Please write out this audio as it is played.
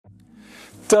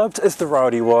Dubbed as the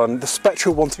rowdy one, the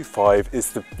Spectral 125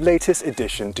 is the latest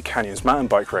addition to Canyon's mountain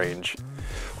bike range.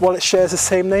 While it shares the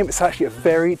same name, it's actually a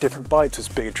very different bike to its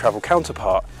bigger travel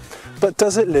counterpart. But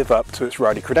does it live up to its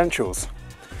rowdy credentials?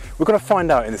 We're going to find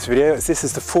out in this video, as this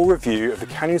is the full review of the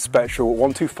Canyon Spectral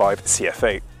 125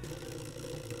 CF8.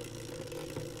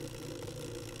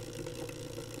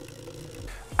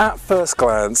 At first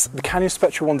glance, the Canyon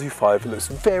Spectral 125 looks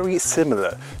very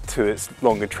similar to its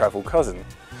longer travel cousin.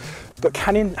 But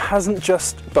Canyon hasn't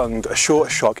just bunged a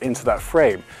short shock into that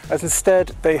frame, as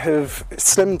instead they have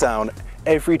slimmed down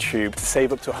every tube to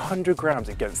save up to 100 grams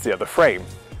against the other frame.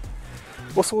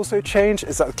 What's also changed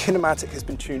is that the kinematic has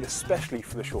been tuned especially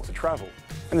for the shorter travel.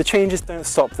 And the changes don't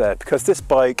stop there, because this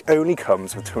bike only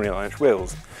comes with 29-inch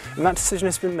wheels. And that decision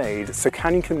has been made so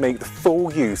Canyon can make the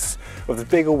full use of the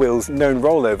bigger wheels known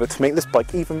rollover to make this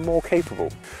bike even more capable.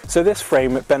 So this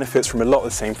frame benefits from a lot of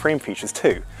the same frame features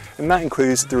too. And that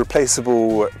includes the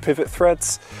replaceable pivot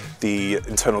threads, the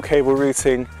internal cable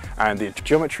routing, and the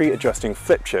geometry adjusting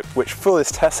flip chip, which for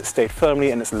this test stayed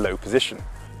firmly in its low position.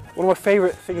 One of my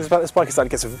favourite things about this bike is that it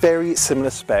gets a very similar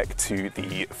spec to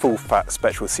the full-fat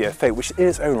Spectral CF8, which in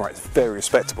its own right is very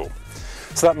respectable.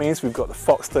 So that means we've got the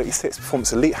Fox 36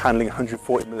 Performance Elite handling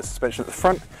 140mm suspension at the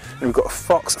front, and we've got a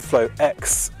Fox Flow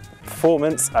X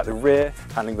Performance at the rear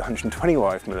handling the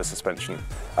 125mm suspension.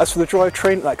 As for the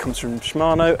drivetrain, that comes from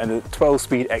Shimano and a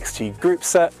 12-speed XT group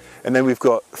set, and then we've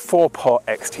got 4-pot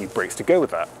XT brakes to go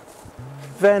with that.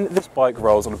 Then this bike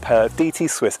rolls on a pair of DT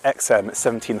Swiss XM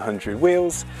 1700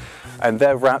 wheels, and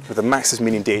they're wrapped with a Maxxis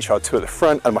Medium DHR2 at the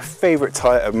front and my favourite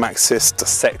tyre, a Maxxis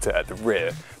Dissector at the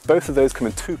rear. Both of those come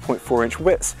in 2.4-inch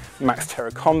widths, Max Terra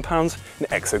compounds and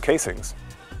EXO casings.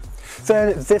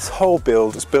 Then this whole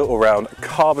build is built around a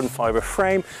carbon fibre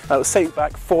frame that will save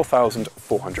back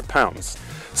 £4,400.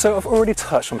 So I've already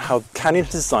touched on how Canyon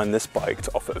designed this bike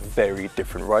to offer a very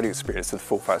different riding experience to the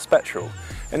full-fat Spectral,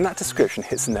 and that description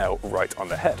hits the nail right on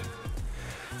the head.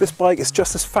 This bike is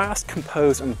just as fast,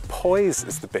 composed and poised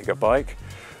as the bigger bike,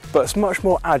 but it's much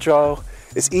more agile,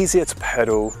 it's easier to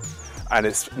pedal, and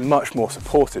it's much more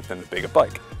supportive than the bigger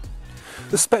bike.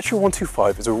 The Spectral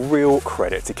 125 is a real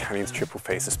credit to Canyon's triple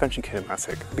phase suspension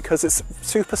kinematic because it's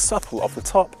super supple off the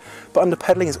top, but under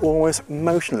pedaling is almost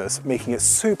motionless, making it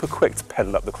super quick to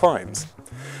pedal up the climbs.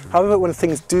 However, when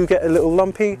things do get a little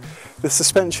lumpy, the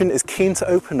suspension is keen to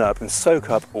open up and soak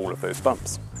up all of those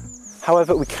bumps.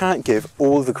 However, we can't give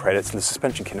all the credit to the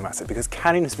suspension kinematic because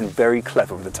Canyon has been very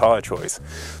clever with the tyre choice.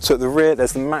 So at the rear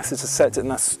there's the Maxxis Dissector, and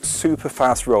that's super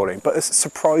fast rolling, but it's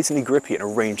surprisingly grippy in a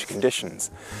range of conditions.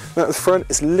 And at the front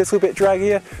it's a little bit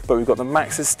draggier, but we've got the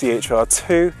Maxxis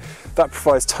DHR2. That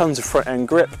provides tons of front end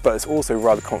grip, but it's also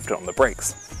rather confident on the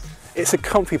brakes. It's a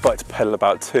comfy bike to pedal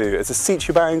about too, as the seat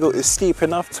tube angle is steep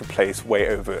enough to place weight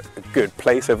over a good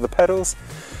place over the pedals,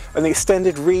 and the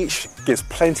extended reach gives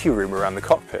plenty of room around the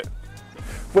cockpit.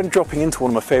 When dropping into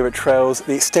one of my favourite trails,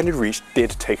 the extended reach did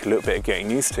take a little bit of getting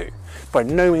used to. By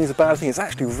no means a bad thing, it's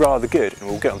actually rather good, and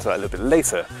we'll get onto that a little bit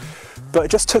later. But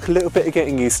it just took a little bit of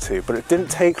getting used to, but it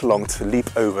didn't take long to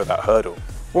leap over that hurdle.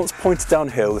 Once pointed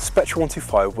downhill, the Spectral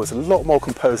 125 was a lot more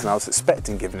composed than I was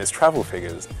expecting given its travel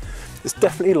figures. It's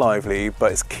definitely lively,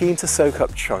 but it's keen to soak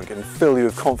up chunk and fill you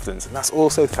with confidence, and that's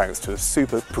also thanks to a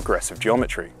super progressive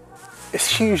geometry. It's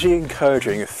hugely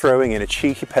encouraging of throwing in a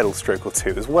cheeky pedal stroke or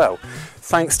two as well,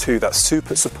 thanks to that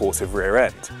super supportive rear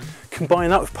end. Combine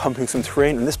that with pumping some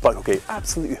terrain and this bike will get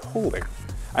absolutely hauling.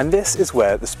 And this is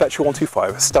where the Spectral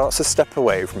 125 starts to step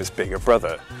away from its bigger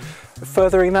brother.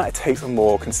 Furthering that, it takes a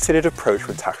more considered approach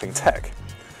when tackling tech.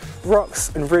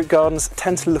 Rocks and root gardens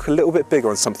tend to look a little bit bigger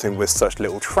on something with such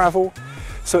little travel,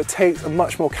 so it takes a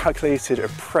much more calculated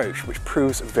approach, which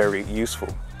proves very useful.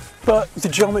 But the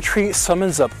geometry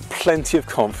summons up plenty of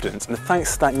confidence, and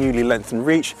thanks to that newly lengthened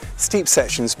reach, steep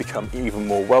sections become even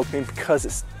more welcoming because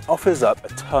it offers up a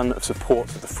ton of support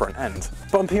to the front end.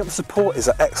 Bumping up the support is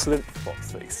an excellent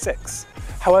Fox 36.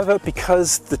 However,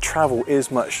 because the travel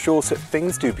is much shorter,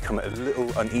 things do become a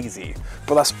little uneasy,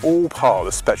 but that's all part of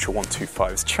the Spectral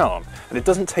 125's charm, and it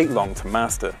doesn't take long to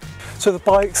master. So the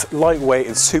bike's lightweight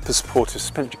and super supportive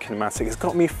suspension kinematic has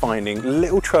got me finding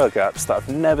little trail gaps that I've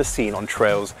never seen on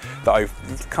trails that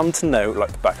I've come to know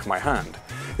like the back of my hand.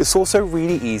 It's also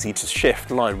really easy to shift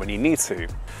line when you need to.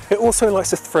 It also likes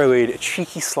to throw in a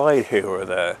cheeky slide here or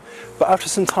there, but after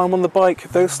some time on the bike,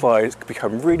 those slides can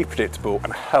become really predictable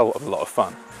and a hell of a lot of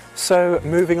fun. So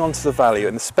moving on to the value,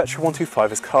 and the Spectral 125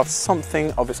 has carved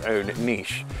something of its own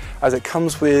niche, as it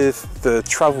comes with the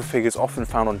travel figures often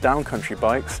found on downcountry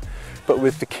bikes, but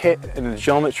with the kit and the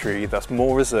geometry that's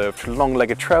more reserved to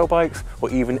long-legged trail bikes or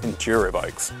even enduro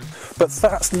bikes. But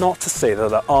that's not to say that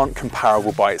there aren't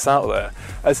comparable bikes out there,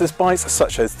 as there's bikes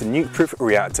such as the nuke-proof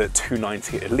Reactor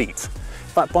 290 Elite.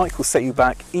 That bike will set you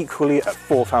back equally at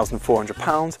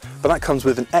 £4,400, but that comes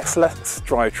with an XLS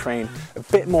drivetrain, a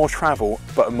bit more travel,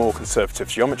 but a more conservative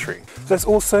geometry. There's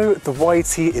also the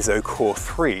YT Izzo Core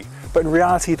 3, but in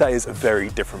reality that is a very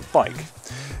different bike.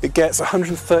 It gets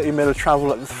 130mm of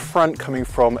travel at the front coming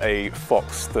from a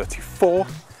Fox 34,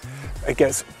 it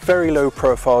gets very low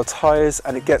profile tyres,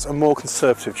 and it gets a more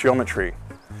conservative geometry.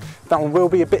 That one will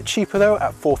be a bit cheaper though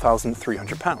at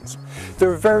 £4,300.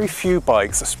 There are very few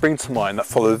bikes that spring to mind that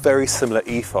follow a very similar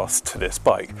ethos to this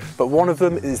bike, but one of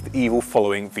them is the Evil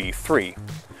Following V3.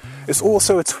 It's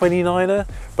also a 29er,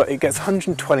 but it gets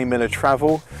 120mm of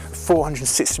travel,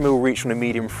 460mm reach on a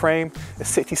medium frame, a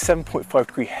 67.5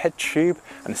 degree head tube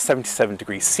and a 77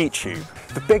 degree seat tube.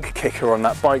 The big kicker on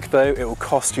that bike though, it will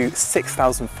cost you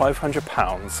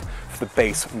 £6,500 for the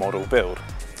base model build.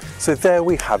 So there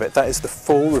we have it, that is the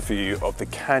full review of the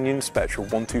Canyon Spectral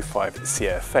 125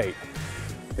 CF8.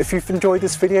 If you've enjoyed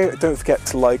this video, don't forget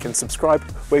to like and subscribe,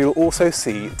 where you'll also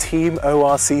see Team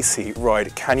ORCC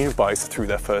ride Canyon bikes through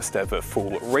their first ever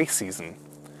full race season.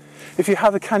 If you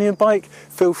have a Canyon bike,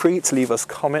 feel free to leave us a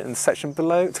comment in the section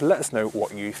below to let us know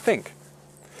what you think.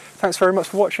 Thanks very much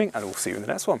for watching, and we'll see you in the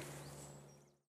next one.